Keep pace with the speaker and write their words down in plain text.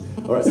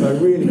All right, so I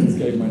really just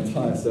gave my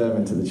entire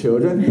sermon to the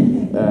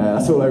children.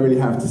 That's all I really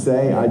have to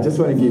say. I just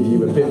want to give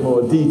you a bit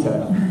more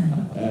detail.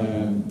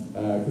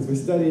 Because we're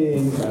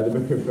studying the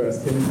book of 1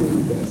 Timothy.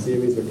 We've done a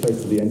series. We're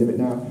close to the end of it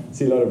now.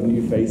 See a lot of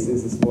new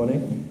faces this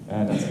morning,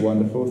 and that's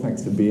wonderful.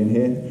 Thanks for being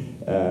here.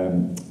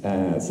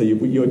 So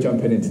you're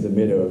jumping into the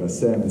middle of a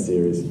sermon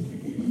series,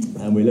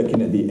 and we're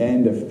looking at the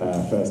end of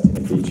 1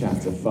 Timothy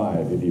chapter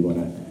 5, if you want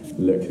to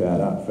look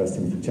that up. 1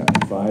 Timothy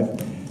chapter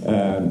 5.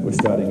 We're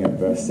starting at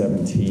verse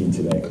 17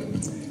 today.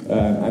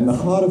 And the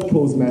heart of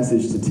Paul's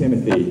message to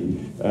Timothy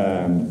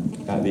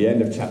at the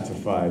end of chapter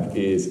 5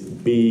 is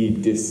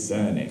be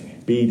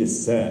discerning. Be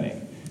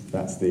discerning.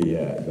 That's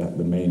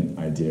the main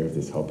idea of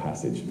this whole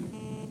passage.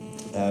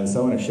 So I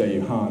want to show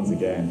you Hans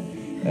again.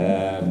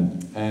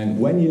 And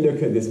when you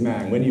look at this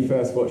man, when you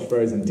first watched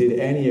Frozen, did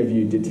any of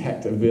you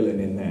detect a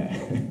villain in there?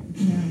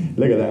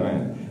 Look at that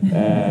man.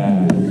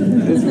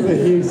 This was a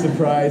huge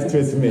surprise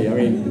twist for me. I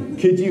mean,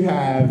 could you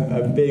have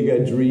a bigger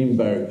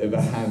dreamboat of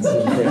a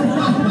handsome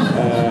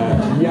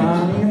prince?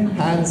 Young,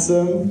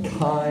 handsome,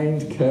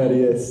 kind,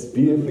 courteous,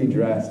 beautifully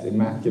dressed,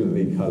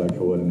 immaculately color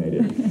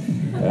coordinated.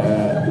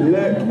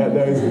 Look at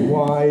those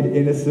wide,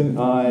 innocent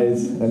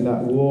eyes and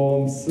that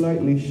warm,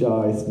 slightly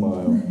shy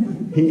smile.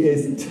 He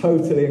is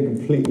totally and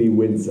completely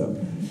winsome.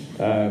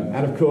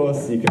 And of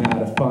course, you can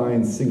add a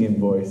fine singing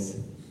voice.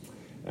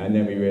 And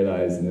then we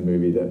realize in the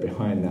movie that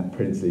behind that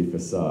princely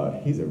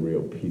facade, he's a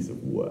real piece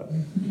of work.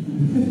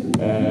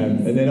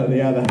 And then on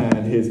the other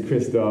hand, here's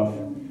Christoph,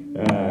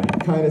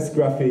 kind of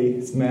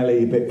scruffy,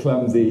 smelly, a bit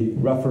clumsy,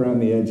 rough around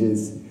the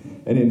edges.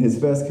 And in his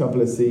first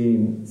couple of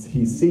scenes,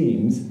 he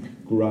seems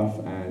gruff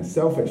and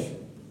selfish.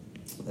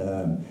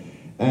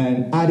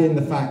 And add in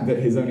the fact that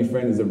his only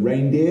friend is a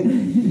reindeer,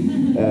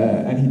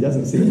 and he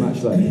doesn't seem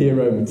much like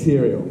hero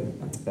material.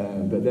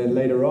 But then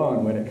later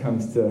on, when it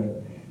comes to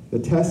the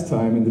test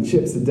time and the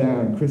chips are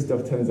down,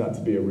 Christoph turns out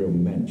to be a real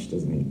mensch,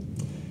 doesn't he?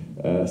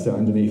 So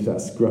underneath that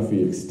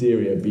scruffy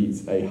exterior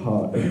beats a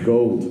heart of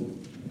gold.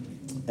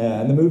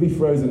 And the movie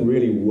Frozen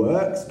really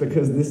works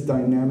because this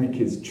dynamic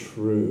is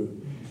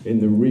true in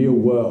the real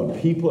world.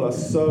 People are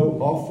so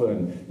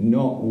often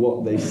not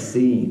what they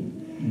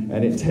seem,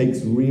 and it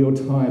takes real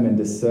time and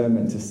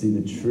discernment to see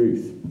the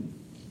truth.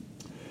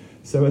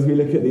 So as we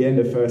look at the end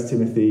of 1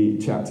 Timothy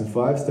chapter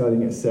 5,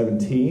 starting at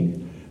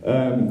 17,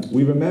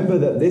 we remember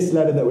that this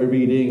letter that we're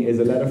reading is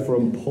a letter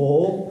from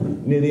Paul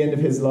near the end of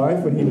his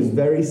life when he was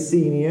very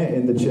senior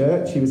in the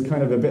church. He was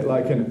kind of a bit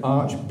like an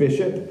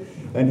archbishop,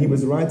 and he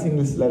was writing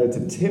this letter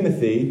to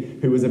Timothy,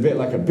 who was a bit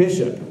like a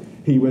bishop.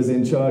 He was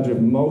in charge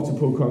of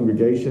multiple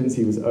congregations.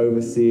 He was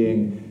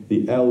overseeing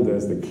the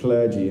elders, the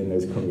clergy in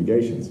those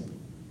congregations.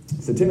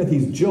 So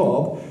Timothy's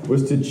job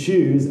was to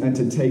choose and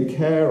to take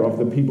care of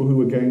the people who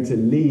were going to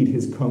lead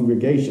his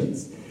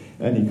congregations.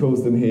 And he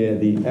calls them here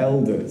the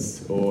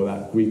elders, or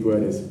that Greek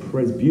word is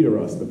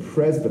presbyteros, the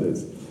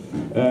presbyters.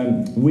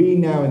 We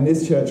now in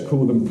this church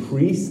call them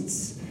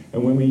priests.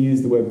 And when we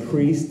use the word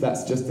priest,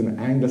 that's just an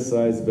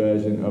anglicized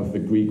version of the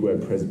Greek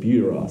word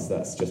presbyteros.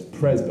 That's just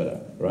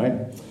presbyter,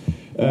 right?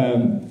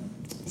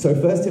 So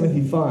 1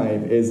 Timothy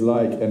 5 is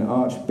like an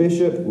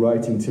archbishop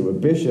writing to a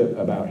bishop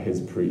about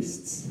his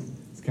priests.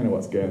 It's kind of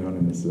what's going on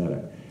in this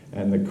letter.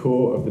 And the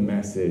core of the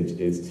message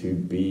is to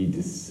be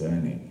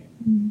discerning.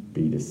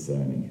 Be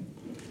discerning.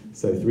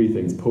 So 3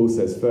 things. Paul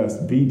says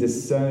first, be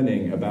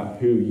discerning about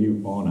who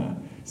you honor.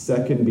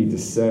 Second, be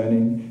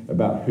discerning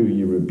about who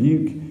you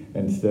rebuke.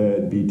 And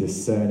third, be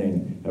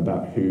discerning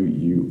about who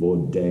you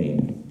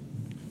ordain.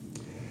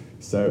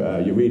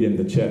 So you're reading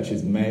the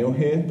church's mail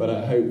here, but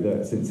I hope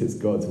that since it's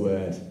God's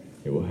word,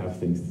 it will have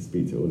things to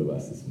speak to all of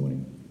us this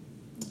morning.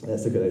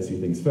 Let's look at those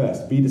 3 things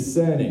first. Be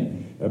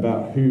discerning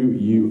about who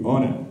you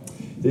honor.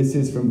 This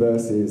is from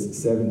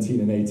verses 17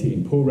 and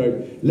 18. Paul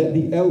wrote, let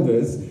the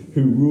elders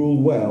who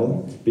rule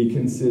well be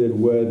considered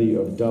worthy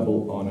of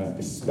double honor,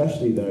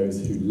 especially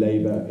those who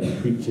labor in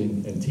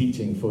preaching and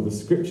teaching. For the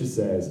scripture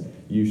says,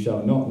 you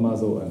shall not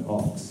muzzle an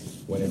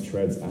ox when it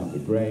treads out the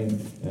grain,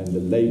 and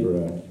the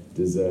laborer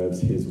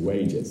deserves his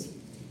wages.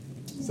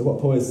 So what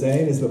Paul is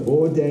saying is that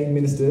ordained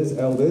ministers,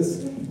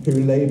 elders, who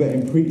labor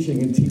in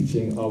preaching and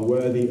teaching are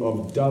worthy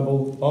of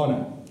double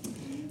honor.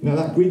 Now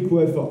that Greek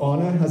word for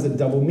honor has a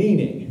double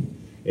meaning.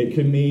 It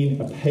can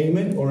mean a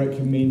payment or it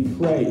can mean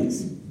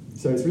praise.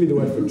 So it's really the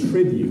word for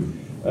tribute.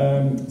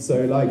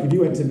 So like if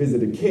you went to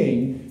visit a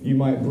king, you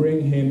might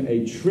bring him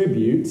a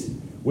tribute,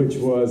 which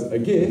was a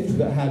gift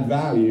that had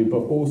value, but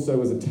also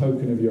was a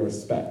token of your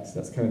respect.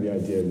 That's kind of the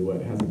idea of the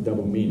word. It has a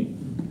double meaning.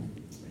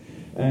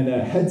 And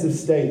heads of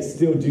state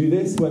still do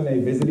this when they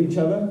visit each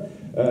other.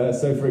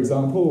 So for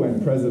example,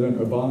 when President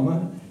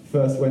Obama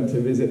first went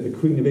to visit the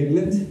Queen of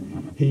England,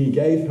 he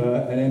gave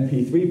her an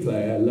MP3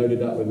 player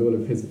loaded up with all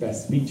of his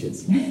best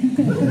speeches.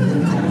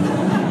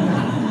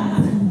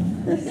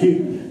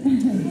 Cute.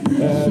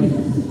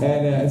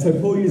 And so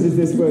Paul uses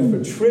this word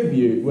for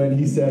tribute when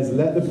he says,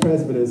 let the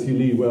presbyters who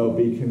lead well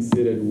be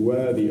considered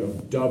worthy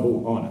of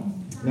double honor.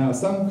 Now,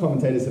 some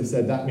commentators have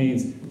said that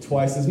means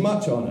twice as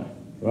much honor,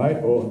 right?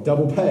 Or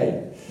double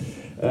pay.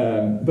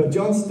 But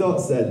John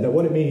Stott said that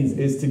what it means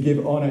is to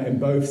give honour in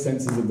both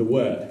senses of the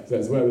word. So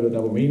it's a word with a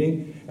double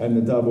meaning, and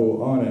the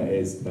double honour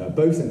is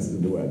both senses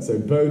of the word. So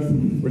both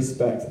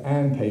respect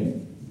and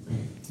payment.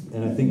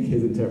 And I think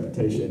his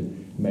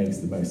interpretation makes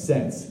the most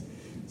sense.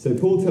 So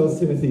Paul tells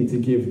Timothy to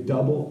give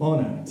double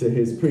honour to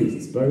his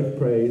priests, both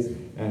praise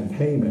and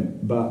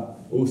payment, but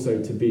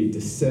also to be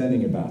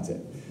discerning about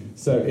it.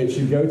 So it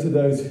should go to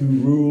those who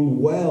rule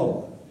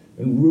well.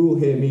 And rule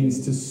here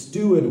means to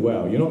steward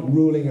well. You're not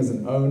ruling as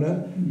an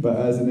owner, but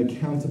as an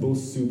accountable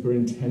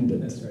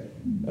superintendent. That's right.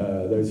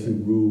 Those who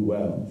rule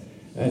well.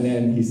 And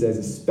then he says,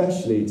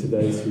 especially to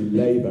those who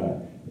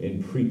labour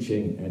in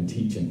preaching and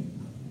teaching.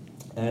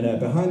 And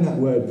behind that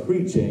word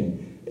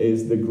preaching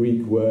is the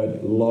Greek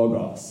word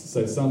logos.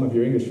 So some of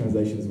your English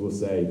translations will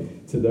say,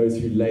 to those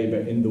who labour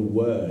in the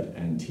word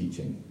and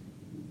teaching.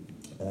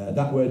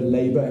 That word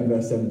labour in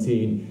verse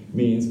 17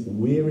 means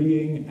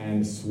wearying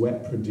and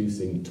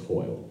sweat-producing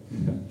toil.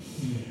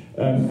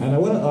 And I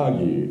want to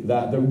argue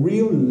that the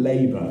real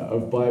labour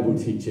of Bible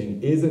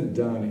teaching isn't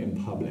done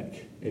in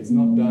public. It's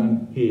not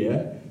done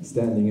here,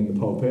 standing in the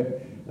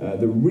pulpit.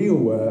 The real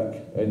work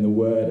in the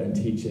word and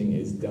teaching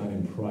is done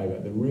in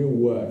private. The real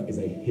work is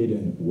a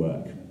hidden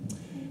work.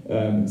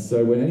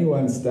 So when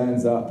anyone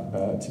stands up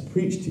to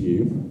preach to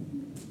you,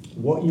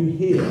 what you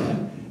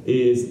hear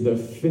is the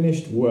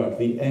finished work,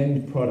 the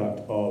end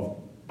product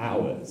of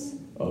hours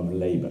of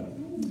labour.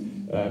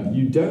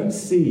 You don't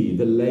see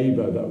the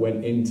labour that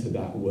went into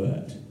that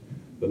word.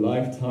 The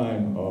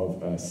lifetime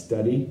of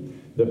study,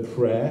 the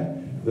prayer,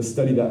 the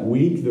study that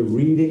week, the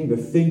reading, the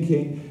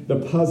thinking, the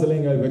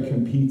puzzling over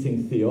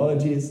competing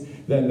theologies,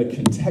 then the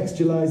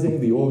contextualizing,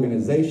 the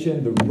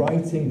organization, the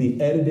writing,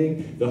 the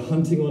editing, the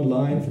hunting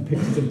online for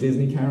pictures of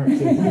Disney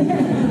characters.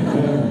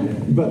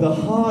 But the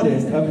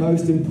hardest and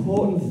most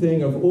important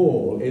thing of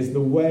all is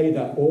the way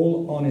that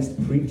all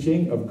honest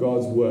preaching of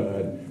God's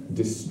word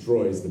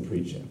destroys the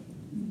preacher.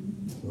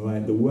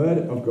 Right? The word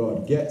of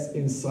God gets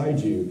inside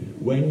you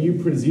when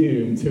you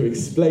presume to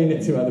explain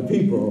it to other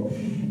people,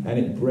 and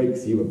it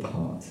breaks you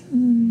apart.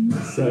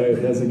 So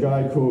there's a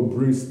guy called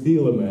Bruce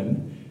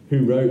Thielemann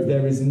who wrote,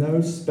 "There is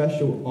no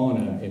special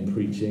honour in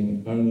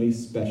preaching, only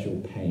special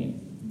pain.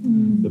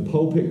 The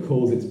pulpit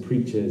calls its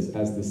preachers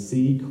as the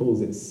sea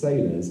calls its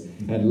sailors,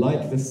 and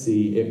like the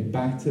sea, it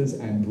batters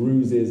and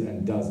bruises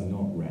and does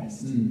not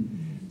rest.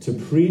 To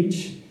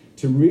preach,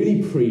 to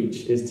really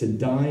preach, is to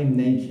die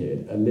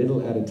naked a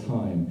little at a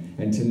time,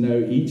 and to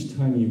know each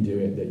time you do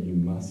it that you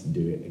must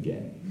do it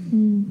again."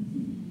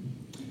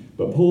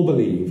 But Paul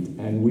believed,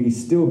 and we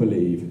still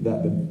believe,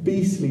 that the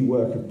beastly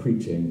work of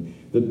preaching,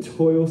 the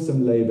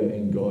toilsome labour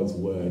in God's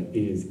word,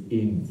 is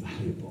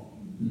invaluable.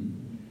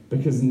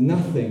 Because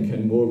nothing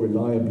can more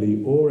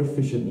reliably or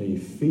efficiently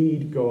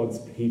feed God's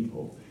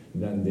people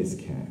than this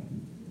can.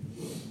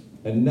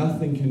 And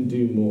nothing can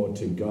do more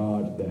to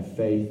guard their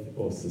faith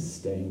or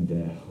sustain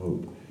their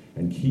hope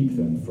and keep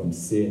them from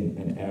sin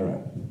and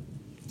error.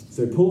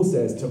 So Paul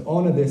says to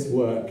honour this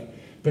work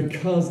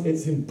because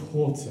it's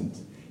important,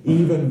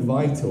 even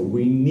vital.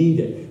 We need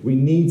it. We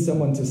need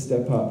someone to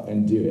step up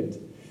and do it.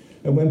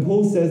 And when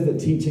Paul says that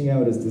teaching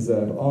elders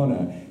deserve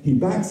honour, he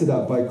backs it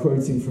up by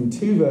quoting from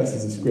 2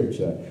 verses of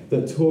Scripture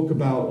that talk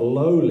about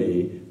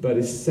lowly but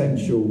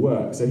essential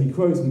work. So he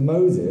quotes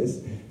Moses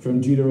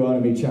from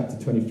Deuteronomy chapter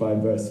 25,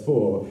 verse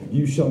 4,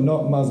 "You shall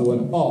not muzzle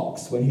an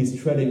ox when he's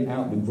treading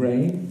out the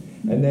grain."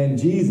 And then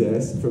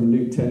Jesus from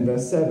Luke 10,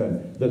 verse 7,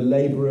 "The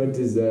labourer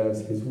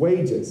deserves his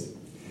wages."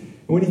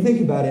 And when you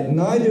think about it,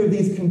 neither of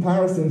these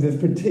comparisons is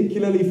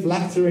particularly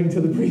flattering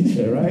to the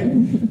preacher,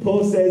 right?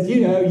 Paul says,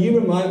 you know, you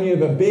remind me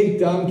of a big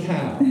dumb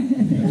cow,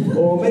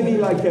 or maybe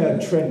like a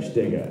trench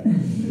digger,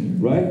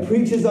 right?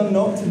 Preachers are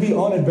not to be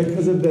honoured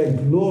because of their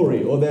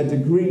glory or their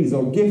degrees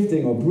or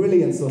gifting or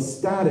brilliance or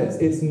status.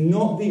 It's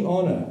not the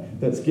honour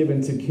that's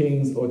given to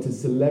kings or to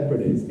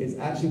celebrities. It's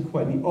actually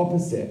quite the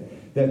opposite.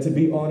 They're to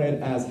be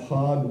honoured as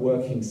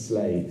hard-working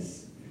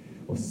slaves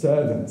or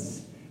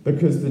servants,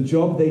 because the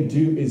job they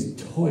do is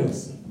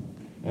toilsome,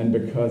 and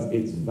because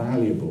it's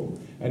valuable,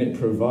 and it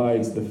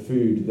provides the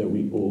food that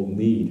we all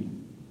need.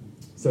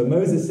 So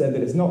Moses said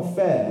that it's not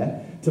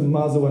fair to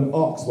muzzle an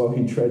ox while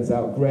he treads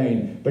out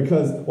grain,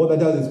 because what that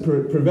does is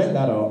prevent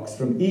that ox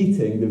from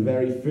eating the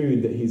very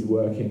food that he's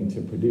working to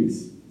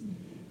produce.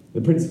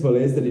 The principle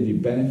is that if you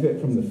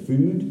benefit from the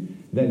food,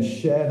 then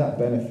share that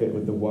benefit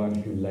with the one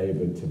who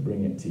laboured to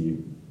bring it to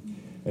you.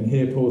 And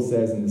here Paul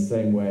says in the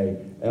same way,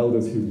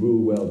 elders who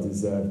rule well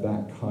deserve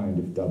that kind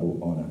of double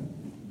honour.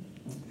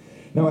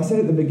 Now, I said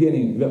at the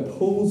beginning that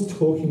Paul's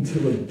talking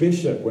to a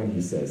bishop when he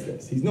says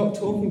this. He's not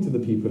talking to the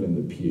people in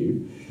the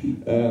pew.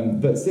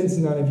 But since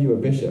none of you are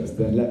bishops,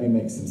 then let me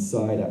make some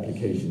side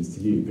applications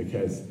to you,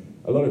 because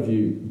a lot of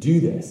you do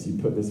this. You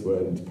put this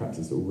word into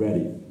practice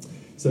already.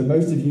 So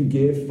most of you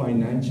give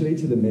financially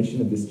to the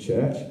mission of this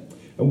church.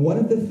 And one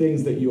of the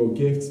things that your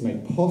gifts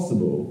make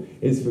possible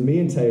is for me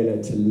and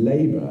Taylor to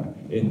labour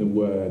in the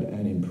word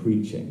and in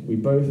preaching. We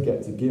both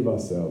get to give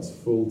ourselves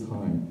full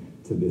time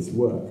to this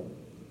work.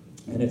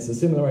 And it's a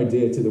similar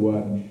idea to the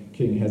one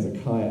King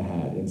Hezekiah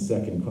had in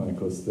 2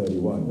 Chronicles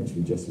 31, which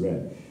we just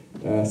read.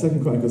 2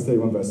 Chronicles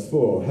 31 verse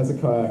 4,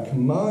 Hezekiah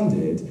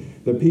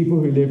commanded the people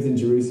who lived in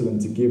Jerusalem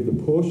to give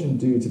the portion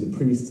due to the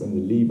priests and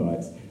the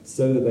Levites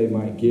so that they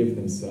might give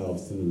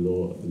themselves to the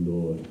law of the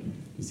Lord.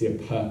 You see a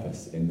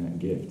purpose in that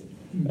gift.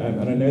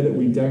 And I know that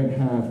we don't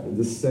have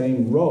the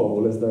same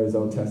role as those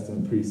Old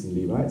Testament priests and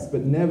Levites,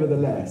 but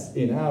nevertheless,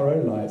 in our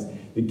own lives,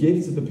 the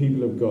gifts of the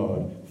people of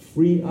God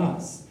free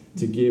us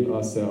to give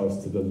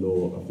ourselves to the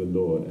law of the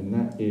Lord. And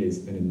that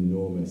is an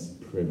enormous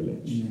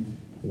privilege,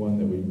 one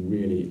that we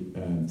really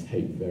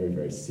take very,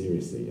 very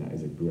seriously. That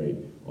is a great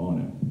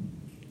honor.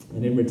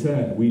 And in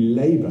return, we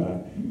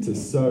labor to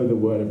sow the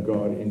word of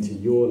God into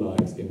your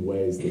lives in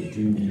ways that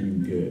do you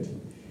good.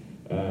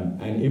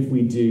 And if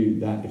we do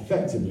that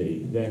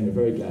effectively, then we're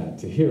very glad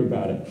to hear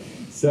about it.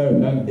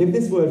 So if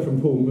this word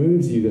from Paul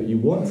moves you that you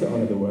want to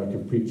honor the work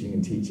of preaching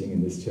and teaching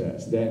in this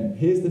church, then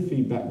here's the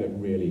feedback that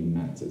really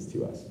matters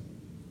to us.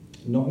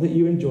 Not that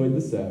you enjoyed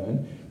the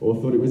sermon or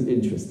thought it was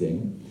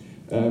interesting,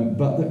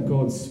 but that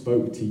God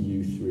spoke to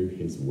you through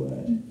his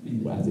word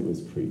as it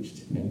was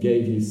preached and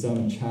gave you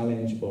some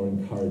challenge or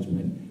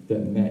encouragement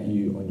that met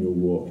you on your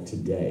walk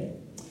today.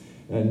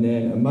 And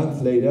then a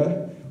month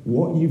later,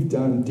 what you've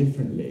done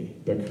differently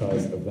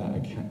because of that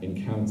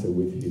encounter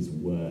with his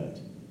word.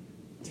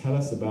 Tell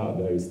us about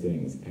those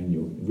things and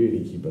you'll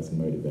really keep us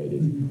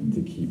motivated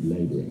to keep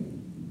laboring.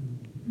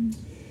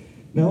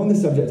 Now on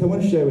this subject, I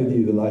want to share with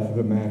you the life of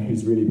a man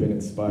who's really been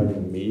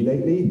inspiring me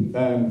lately.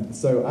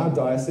 So our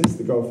diocese,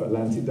 the Gulf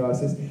Atlantic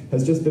Diocese,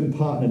 has just been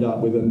partnered up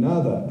with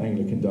another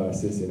Anglican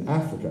diocese in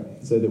Africa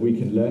so that we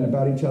can learn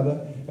about each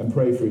other and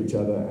pray for each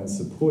other and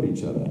support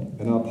each other.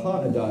 And our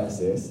partner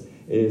diocese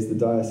is the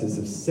Diocese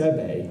of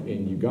Sebe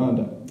in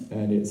Uganda.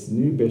 And its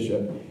new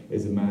bishop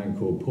is a man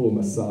called Paul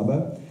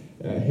Masaba.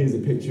 Here's a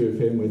picture of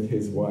him with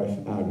his wife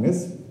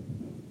Agnes.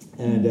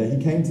 And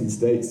he came to the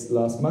States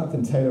last month,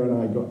 and Taylor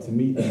and I got to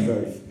meet them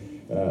both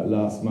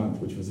last month,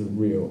 which was a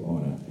real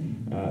honor.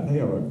 They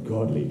are a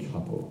godly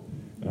couple,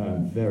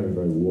 very,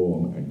 very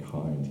warm and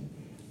kind.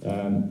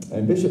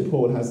 And Bishop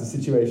Paul has a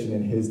situation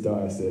in his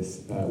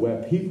diocese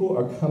where people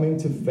are coming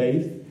to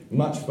faith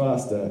much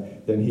faster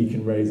than he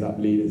can raise up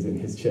leaders in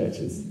his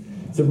churches.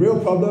 It's a real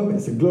problem,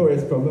 it's a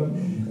glorious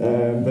problem,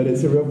 but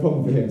it's a real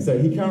problem for him. So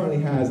he currently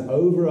has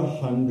over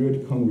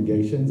 100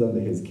 congregations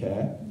under his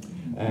care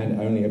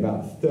and only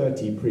about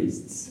 30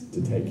 priests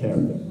to take care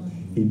of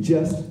them. He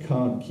just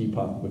can't keep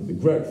up with the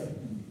growth.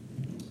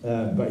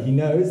 But he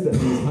knows that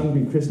these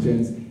hungry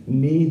Christians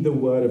need the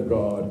word of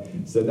God,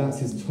 so that's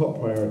his top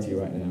priority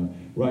right now.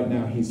 Right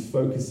now he's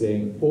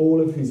focusing all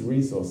of his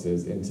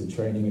resources into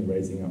training and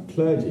raising up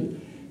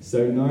clergy.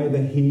 So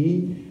neither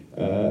he,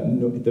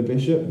 the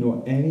bishop,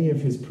 nor any of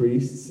his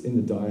priests in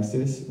the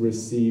diocese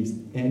receives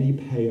any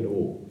pay at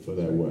all for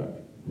their work.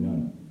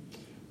 None.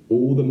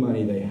 All the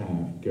money they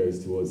have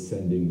goes towards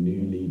sending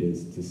new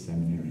leaders to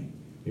seminary.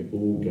 It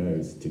all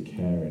goes to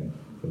caring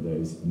for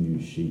those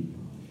new sheep.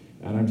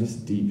 And I'm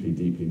just deeply,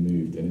 deeply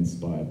moved and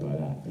inspired by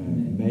that.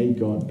 May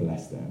God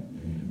bless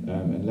them.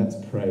 And let's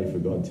pray for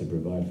God to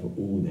provide for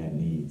all their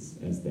needs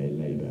as they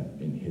labor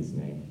in his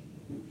name.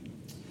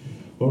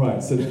 All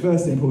right, so the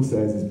first thing Paul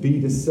says is be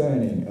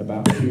discerning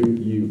about who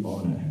you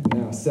honor.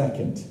 Now,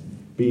 second,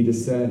 be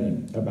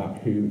discerning about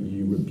who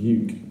you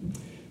rebuke.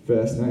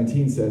 Verse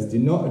 19 says, do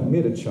not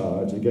admit a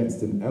charge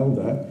against an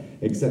elder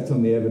except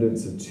on the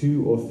evidence of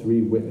 2 or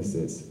 3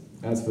 witnesses.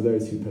 As for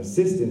those who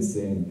persist in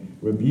sin,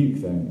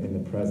 rebuke them in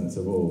the presence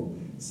of all,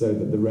 so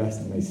that the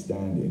rest may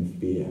stand in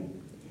fear.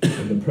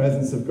 In the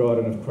presence of God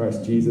and of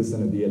Christ Jesus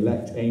and of the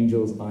elect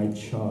angels, I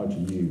charge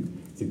you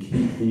to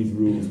keep these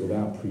rules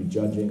without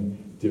prejudging,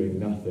 doing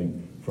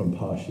nothing from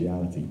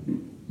partiality.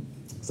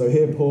 So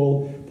here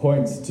Paul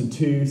points to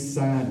 2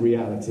 sad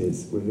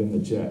realities within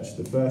the church.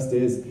 The first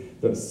is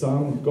that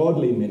some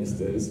godly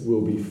ministers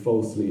will be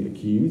falsely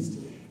accused,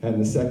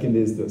 and the second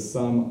is that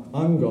some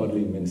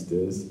ungodly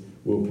ministers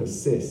will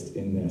persist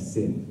in their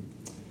sin.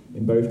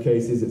 In both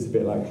cases, it's a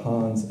bit like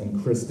Hans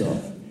and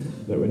Christoph,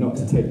 that we're not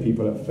to take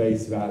people at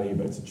face value,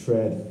 but to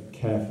tread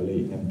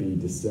carefully and be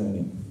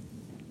discerning.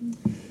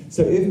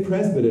 So if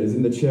presbyters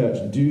in the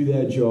church do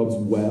their jobs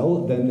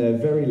well, then they're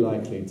very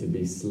likely to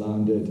be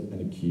slandered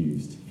and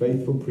accused.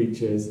 Faithful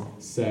preachers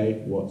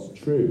say what's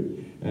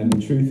true, and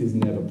the truth is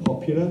never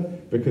popular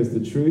because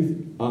the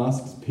truth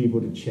asks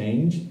people to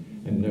change,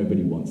 and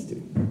nobody wants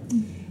to.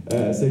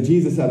 So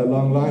Jesus had a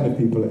long line of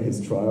people at his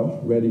trial,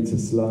 ready to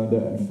slander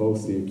and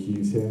falsely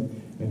accuse him,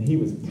 and he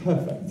was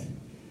perfect.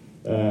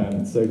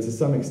 So to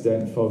some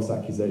extent, false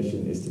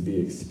accusation is to be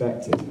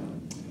expected.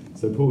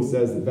 So Paul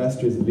says that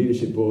vestries and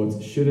leadership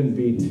boards shouldn't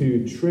be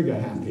too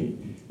trigger-happy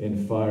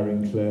in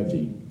firing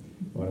clergy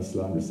on a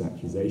slanderous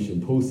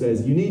accusation. Paul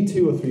says you need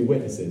 2 or 3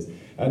 witnesses,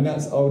 and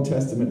that's Old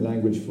Testament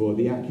language for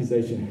the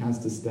accusation has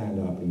to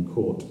stand up in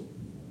court.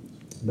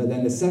 But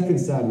then the second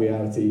sad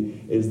reality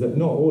is that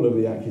not all of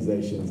the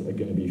accusations are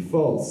going to be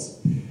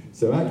false.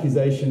 So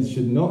accusations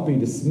should not be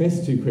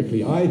dismissed too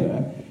quickly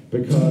either,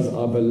 because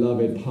our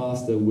beloved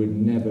pastor would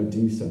never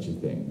do such a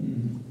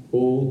thing.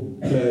 All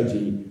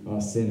clergy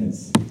are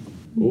sinners.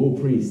 All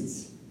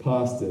priests,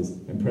 pastors,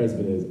 and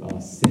presbyters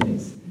are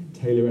sinners.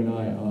 Taylor and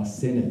I are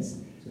sinners,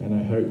 and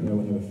I hope no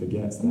one ever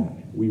forgets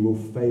that. We will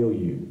fail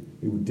you.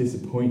 We will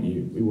disappoint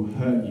you. We will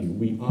hurt you.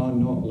 We are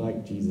not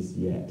like Jesus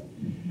yet.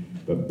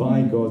 But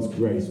by God's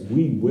grace,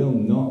 we will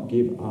not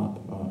give up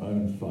our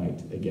own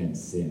fight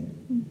against sin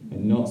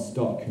and not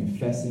stop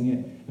confessing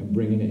it and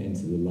bringing it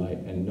into the light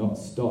and not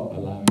stop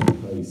allowing the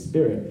Holy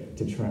Spirit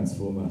to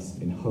transform us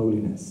in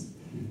holiness.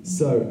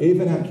 So if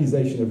an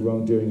accusation of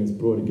wrongdoing is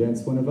brought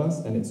against one of us,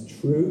 and it's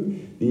true,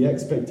 the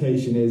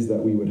expectation is that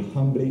we would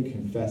humbly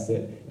confess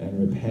it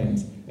and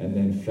repent and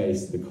then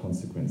face the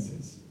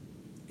consequences.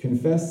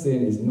 Confessed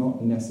sin is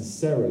not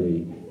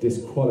necessarily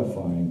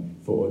disqualifying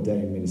for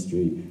ordained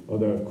ministry,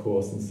 although of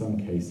course in some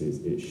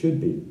cases it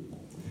should be.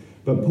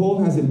 But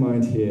Paul has in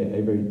mind here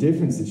a very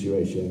different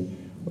situation,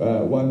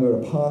 one where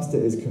a pastor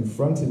is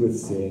confronted with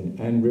sin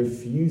and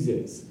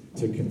refuses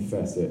to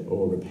confess it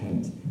or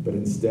repent, but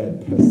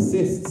instead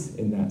persists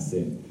in that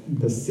sin,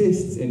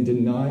 persists in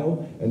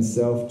denial and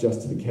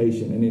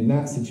self-justification. And in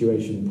that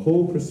situation,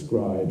 Paul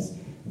prescribes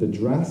the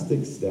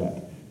drastic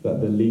step that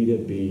the leader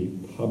be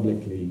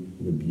publicly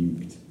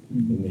rebuked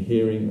in the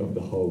hearing of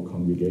the whole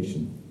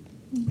congregation.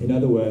 In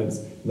other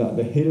words, that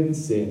the hidden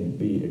sin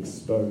be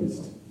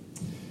exposed.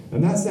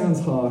 And that sounds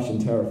harsh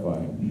and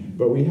terrifying,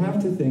 but we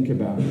have to think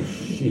about the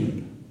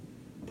sheep.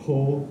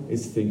 Paul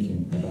is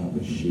thinking about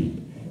the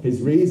sheep.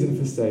 His reason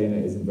for saying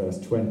it is in verse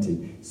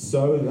 20,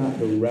 so that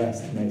the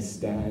rest may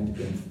stand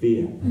in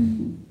fear.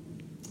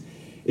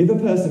 If a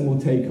person will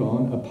take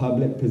on a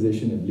public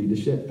position of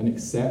leadership and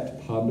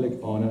accept public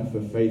honor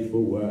for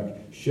faithful work,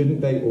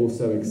 shouldn't they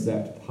also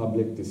accept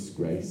public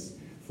disgrace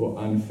for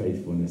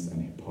unfaithfulness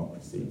and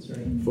hypocrisy,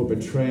 for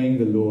betraying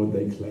the Lord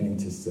they claim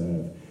to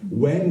serve?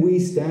 When we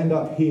stand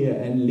up here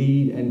and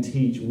lead and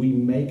teach, we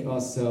make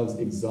ourselves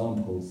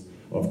examples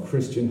of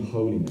Christian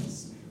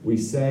holiness. We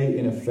say,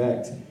 in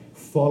effect,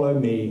 follow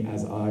me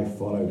as I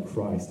follow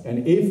Christ.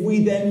 And if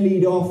we then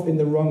lead off in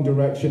the wrong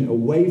direction,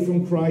 away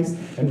from Christ,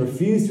 and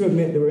refuse to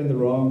admit that we're in the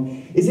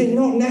wrong, is it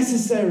not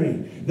necessary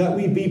that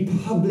we be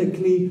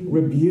publicly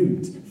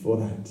rebuked for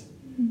that?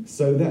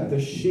 So that the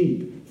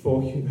sheep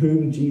for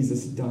whom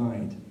Jesus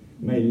died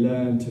may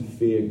learn to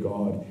fear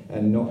God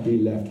and not be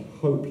left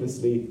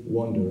hopelessly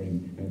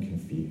wandering and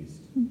confused.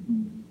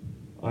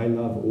 I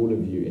love all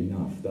of you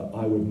enough that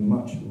I would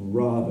much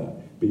rather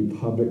be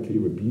publicly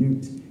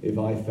rebuked if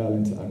I fell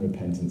into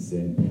unrepentant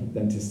sin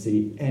than to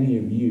see any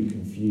of you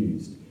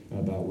confused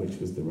about which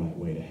was the right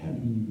way to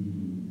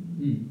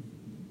heaven.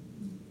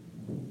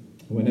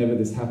 Whenever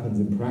this happens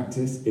in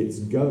practice, it's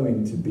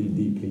going to be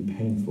deeply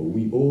painful.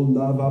 We all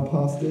love our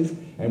pastors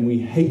and we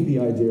hate the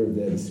idea of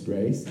their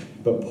disgrace,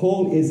 but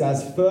Paul is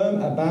as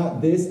firm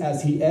about this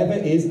as he ever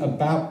is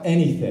about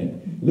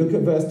anything. Look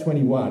at verse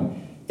 21.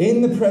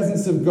 In the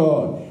presence of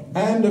God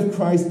and of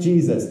Christ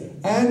Jesus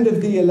and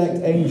of the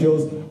elect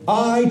angels,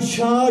 I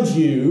charge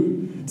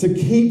you to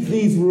keep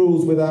these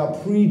rules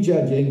without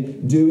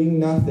prejudging, doing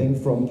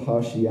nothing from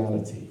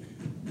partiality.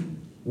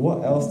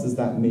 What else does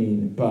that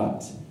mean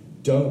but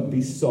don't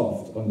be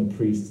soft on the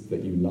priests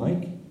that you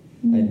like,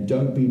 and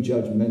don't be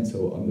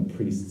judgmental on the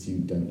priests you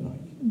don't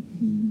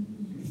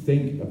like.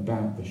 Think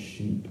about the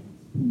sheep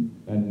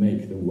and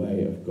make the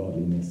way of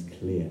godliness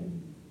clear.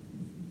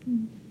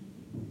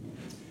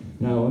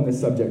 Now, on the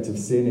subject of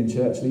sin in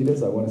church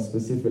leaders, I want to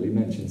specifically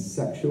mention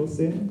sexual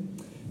sin,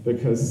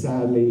 because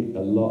sadly, a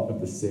lot of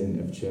the sin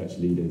of church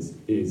leaders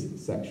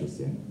is sexual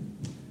sin.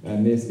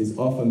 And this is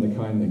often the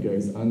kind that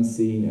goes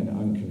unseen and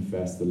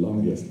unconfessed the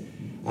longest.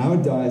 Our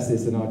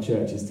diocese and our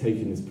church is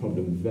taking this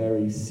problem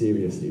very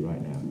seriously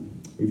right now.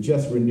 We've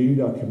just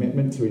renewed our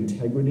commitment to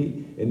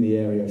integrity in the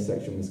area of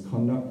sexual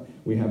misconduct.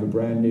 We have a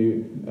brand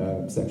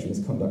new sexual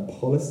misconduct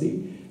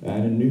policy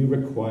and a new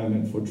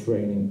requirement for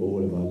training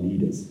all of our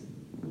leaders.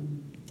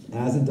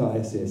 As a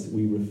diocese,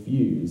 we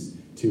refuse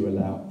to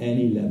allow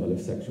any level of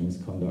sexual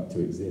misconduct to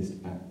exist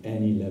at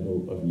any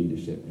level of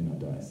leadership in our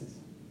diocese.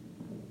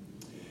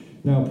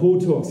 Now, Paul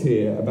talks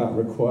here about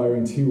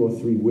requiring 2 or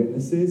 3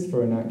 witnesses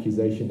for an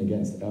accusation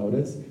against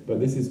elders,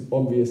 but this is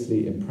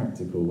obviously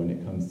impractical when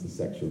it comes to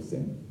sexual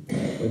sin.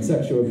 When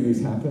sexual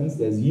abuse happens,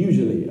 there's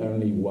usually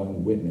only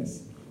one witness,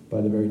 by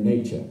the very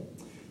nature.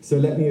 So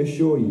let me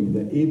assure you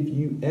that if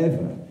you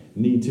ever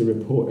need to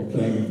report a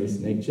claim of this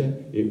nature,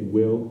 it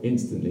will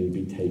instantly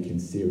be taken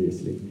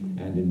seriously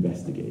and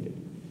investigated.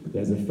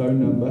 There's a phone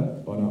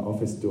number on our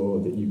office door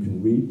that you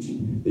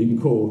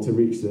can call to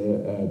reach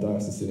the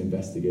diocesan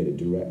investigator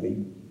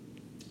directly.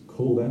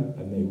 Call them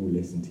and they will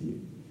listen to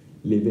you.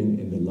 Living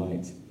in the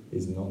light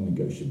is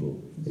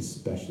non-negotiable,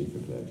 especially for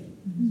clergy.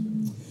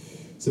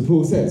 So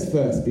Paul says,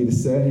 first, be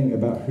discerning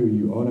about who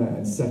you honor,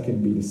 and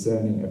second, be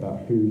discerning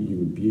about who you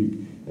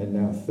rebuke, and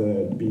now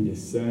third, be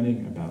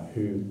discerning about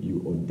who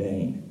you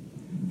ordain.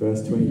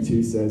 Verse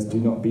 22 says, do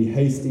not be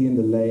hasty in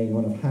the laying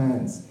on of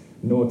hands,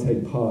 nor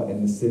take part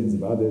in the sins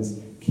of others.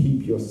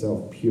 Keep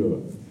yourself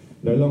pure.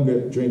 No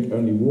longer drink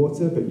only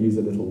water, but use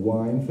a little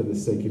wine for the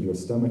sake of your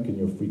stomach and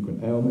your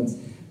frequent ailments.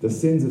 The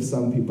sins of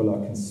some people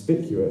are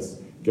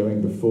conspicuous,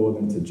 going before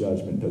them to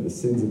judgment, but the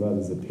sins of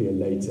others appear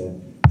later.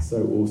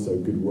 So also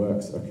good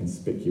works are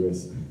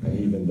conspicuous, and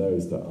even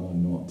those that are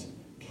not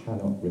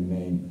cannot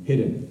remain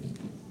hidden.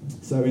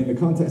 So in the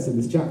context of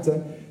this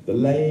chapter, the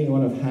laying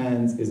on of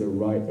hands is a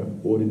rite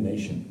of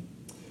ordination.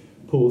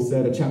 Paul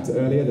said a chapter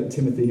earlier that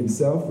Timothy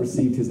himself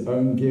received his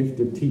own gift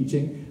of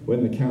teaching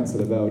when the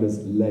council of elders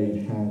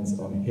laid hands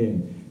on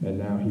him, and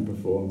now he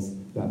performs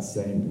that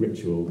same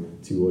ritual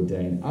to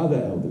ordain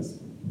other elders.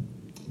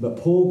 But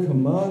Paul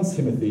commands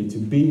Timothy to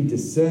be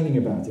discerning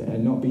about it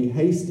and not be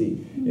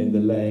hasty in the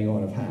laying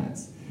on of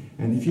hands.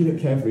 And if you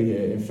look carefully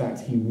here, in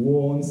fact, he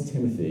warns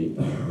Timothy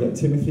that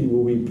Timothy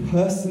will be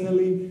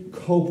personally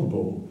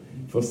culpable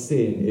for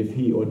sin if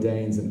he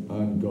ordains an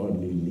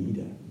ungodly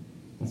leader.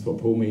 That's what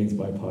Paul means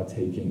by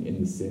partaking in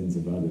the sins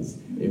of others.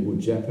 It will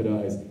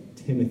jeopardize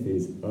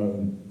Timothy's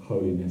own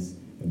holiness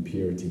and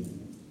purity.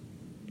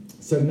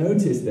 So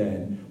notice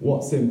then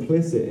what's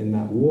implicit in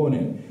that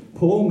warning.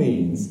 Paul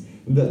means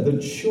that the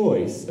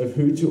choice of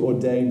who to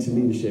ordain to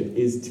leadership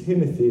is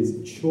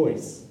Timothy's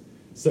choice.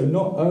 So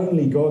not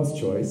only God's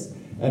choice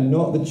and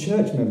not the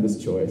church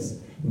member's choice,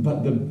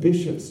 but the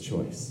bishop's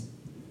choice.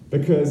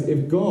 Because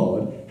if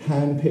God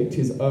handpicked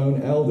his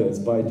own elders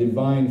by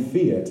divine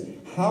fiat,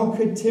 how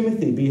could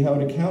Timothy be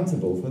held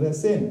accountable for their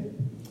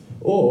sin?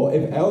 Or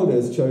if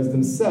elders chose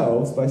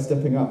themselves by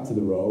stepping up to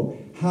the role,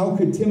 how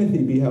could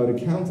Timothy be held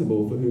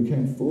accountable for who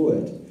came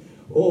forward?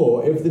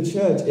 Or if the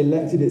church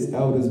elected its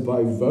elders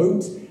by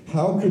vote,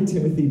 how could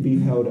Timothy be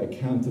held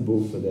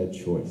accountable for their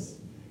choice?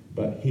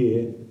 But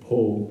here,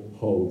 Paul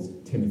holds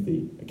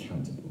Timothy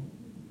accountable.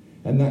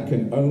 And that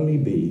can only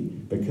be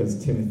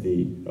because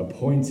Timothy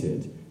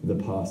appointed the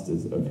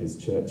pastors of his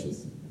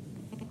churches.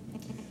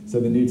 So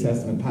the New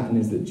Testament pattern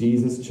is that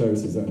Jesus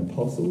chose his own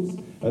apostles,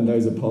 and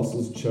those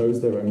apostles chose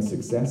their own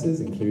successors,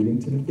 including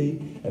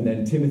Timothy, and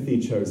then Timothy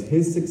chose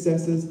his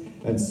successors,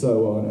 and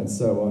so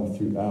on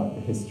throughout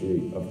the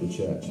history of the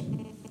church.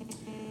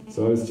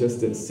 So I was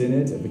just at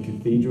Synod at the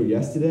Cathedral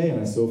yesterday, and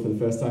I saw for the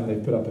first time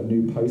they've put up a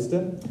new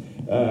poster,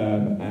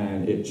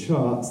 and it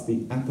charts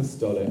the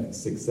apostolic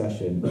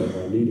succession of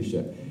our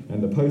leadership.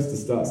 And the poster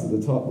starts at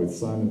the top with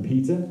Simon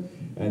Peter,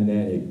 and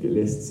then it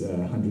lists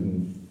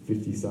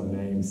 150-some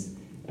names.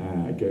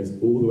 It goes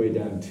all the way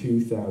down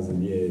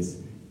 2,000 years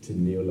to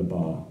Neil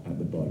Labar at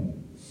the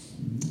bottom.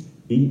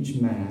 Each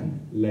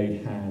man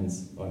laid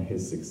hands on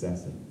his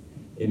successor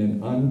in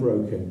an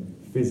unbroken,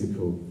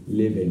 physical,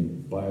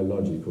 living,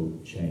 biological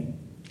chain.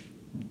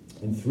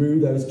 And through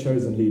those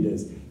chosen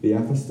leaders, the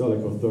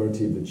apostolic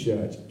authority of the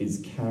church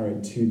is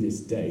carried to this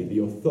day, the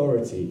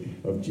authority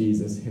of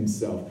Jesus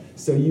himself.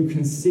 So you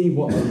can see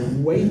what a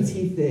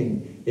weighty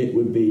thing it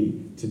would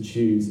be to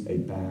choose a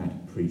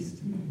bad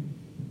priest.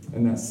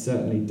 And that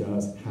certainly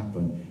does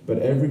happen. But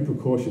every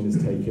precaution is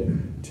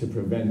taken to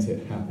prevent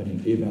it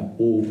happening, if at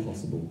all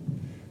possible.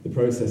 The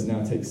process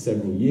now takes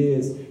several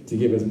years to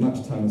give as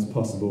much time as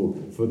possible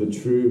for the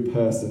true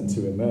person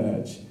to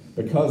emerge.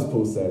 Because,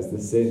 Paul says, the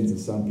sins of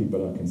some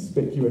people are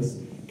conspicuous,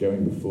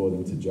 going before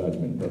them to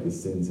judgment, but the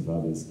sins of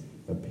others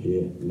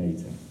appear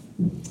later.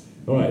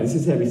 All right, this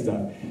is heavy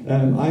stuff.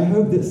 I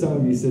hope that some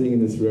of you sitting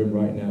in this room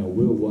right now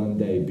will one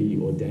day be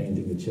ordained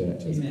in the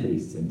church as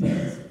priests and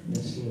deacons.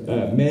 Yes,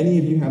 many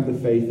of you have the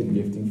faith and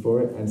gifting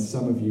for it, and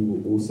some of you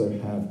will also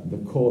have the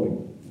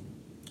calling.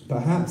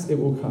 Perhaps it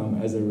will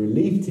come as a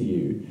relief to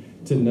you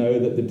to know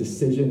that the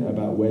decision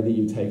about whether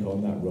you take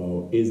on that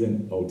role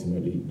isn't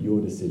ultimately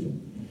your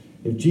decision.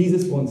 If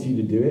Jesus wants you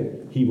to do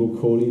it, he will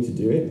call you to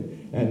do it,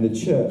 and the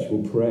church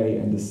will pray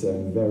and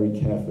discern very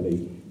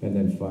carefully, and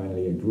then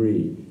finally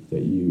agree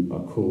that you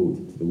are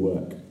called to the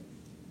work.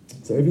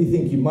 So if you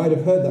think you might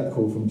have heard that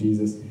call from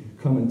Jesus,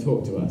 come and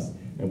talk to us,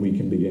 and we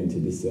can begin to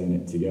discern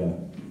it together.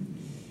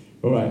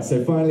 All right,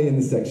 so finally in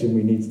this section,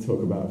 we need to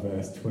talk about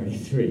verse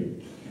 23.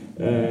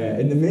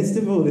 In the midst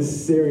of all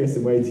this serious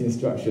and weighty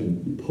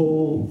instruction,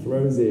 Paul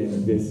throws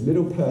in this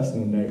little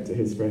personal note to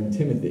his friend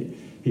Timothy.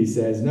 He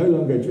says, "No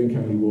longer drink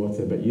only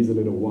water, but use a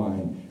little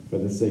wine for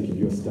the sake of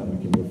your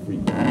stomach and your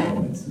frequent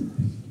ailments."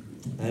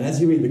 And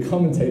as you read the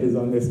commentators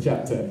on this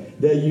chapter,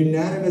 they're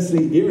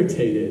unanimously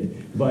irritated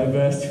by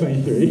verse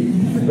 23,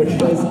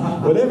 because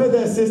whatever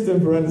their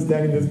system for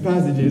understanding this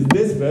passage is,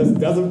 this verse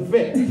doesn't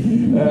fit.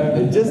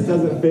 It just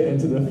doesn't fit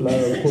into the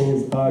flow of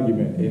Paul's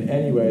argument in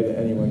any way that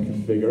anyone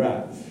can figure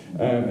out.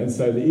 And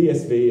so the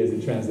ESV, as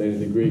it translated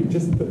the Greek,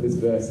 just put this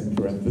verse in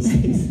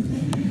parentheses.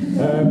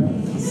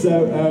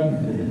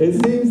 It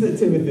seems that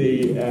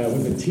Timothy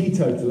was a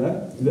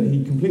teetotaler, that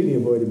he completely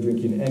avoided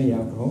drinking any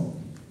alcohol.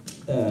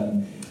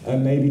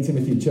 And maybe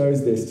Timothy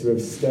chose this to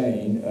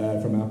abstain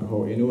from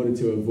alcohol in order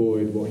to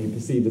avoid what he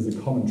perceived as a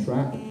common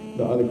trap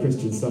that other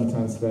Christians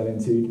sometimes fell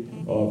into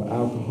of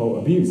alcohol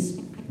abuse.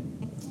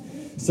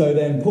 So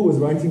then Paul was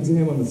writing to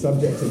him on the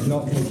subject of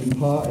not taking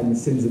part in the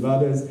sins of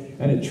others,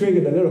 and it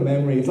triggered a little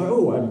memory. It's like,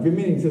 oh, I've been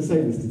meaning to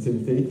say this to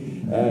Timothy.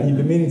 He'd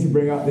been meaning to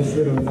bring up this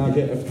little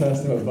nugget of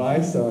personal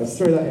advice, so I just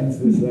throw that into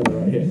this letter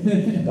right here.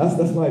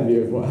 That's my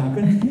view of what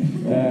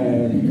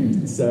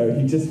happened. So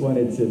he just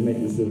wanted to make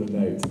this little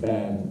note.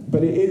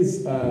 But it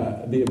is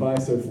the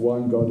advice of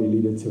one godly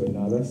leader to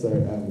another, so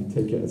we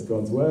take it as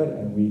God's word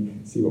and we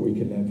see what we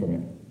can learn from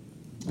it.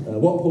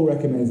 What Paul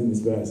recommends in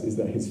this verse is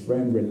that his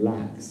friend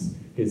relax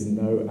his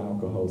no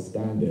alcohol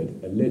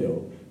standard a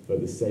little for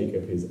the sake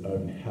of his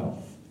own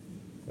health.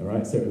 All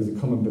right, so it was a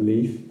common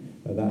belief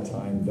at that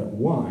time that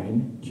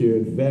wine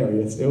cured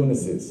various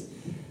illnesses.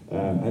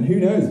 And who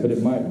knows, but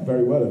it might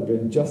very well have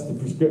been just the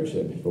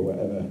prescription for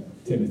whatever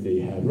Timothy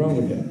had wrong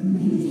with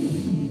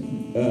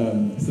him.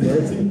 So there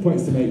are 2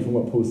 points to make from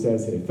what Paul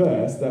says here.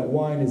 First, that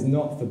wine is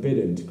not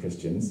forbidden to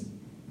Christians,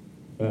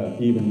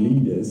 even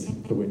leaders,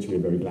 for which we're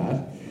very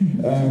glad.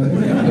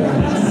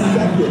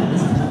 Second,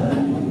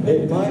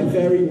 it might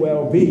very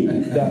well be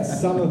that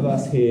some of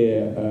us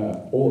here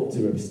ought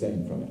to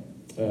abstain from it.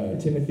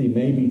 Timothy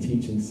may be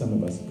teaching some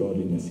of us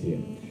godliness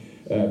here,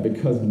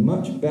 because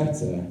much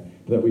better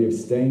that we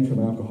abstain from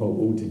alcohol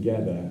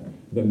altogether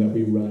than that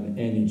we run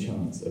any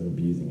chance of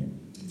abusing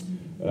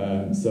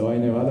it. So I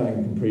know other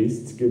Anglican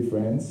priests, good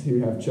friends, who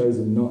have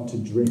chosen not to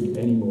drink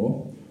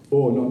anymore,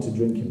 or not to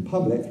drink in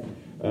public,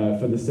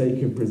 for the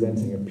sake of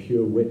presenting a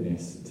pure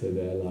witness to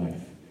their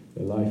life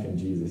in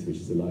Jesus, which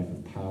is a life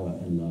of power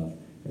and love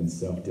and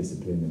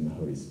self-discipline in the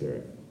Holy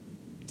Spirit.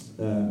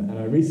 And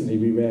I recently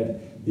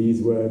reread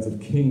these words of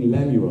King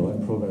Lemuel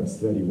in Proverbs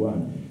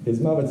 31. His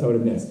mother told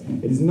him this: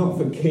 "It is not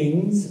for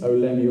kings, O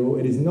Lemuel,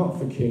 it is not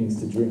for kings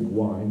to drink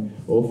wine,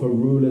 or for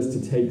rulers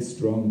to take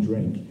strong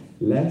drink,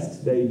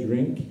 lest they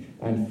drink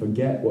and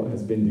forget what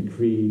has been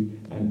decreed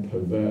and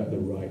pervert the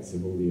rights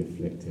of all the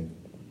afflicted.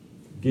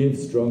 Give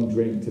strong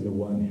drink to the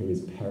one who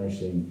is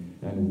perishing,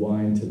 and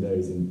wine to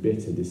those in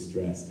bitter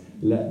distress.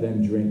 Let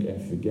them drink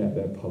and forget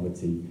their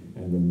poverty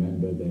and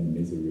remember their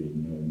misery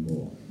no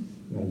more."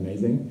 Isn't that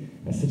amazing?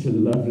 That's such a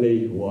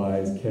lovely,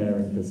 wise,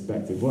 caring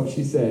perspective. What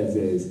she says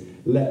is,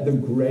 let the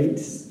great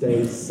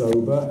stay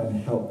sober and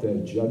help their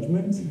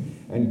judgment,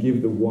 and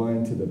give the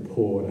wine to the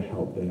poor to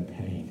help their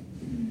pain.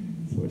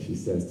 That's what she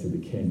says to the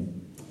king.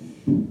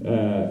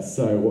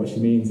 So what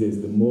she means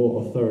is the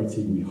more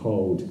authority we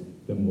hold,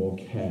 the more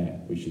care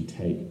we should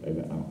take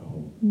over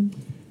alcohol.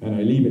 And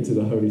I leave it to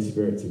the Holy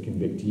Spirit to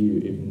convict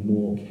you if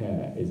more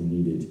care is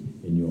needed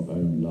in your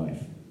own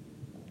life.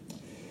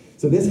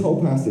 So this whole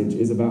passage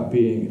is about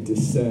being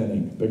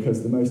discerning,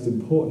 because the most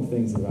important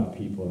things about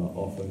people are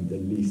often the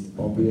least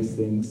obvious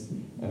things,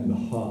 and the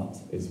heart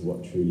is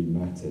what truly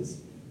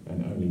matters,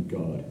 and only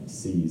God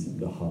sees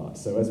the heart.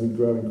 So as we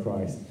grow in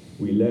Christ,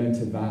 we learn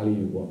to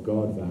value what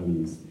God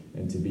values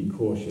and to be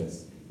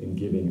cautious in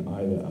giving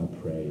either our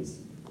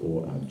praise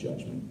or our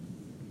judgment.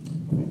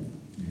 Amen.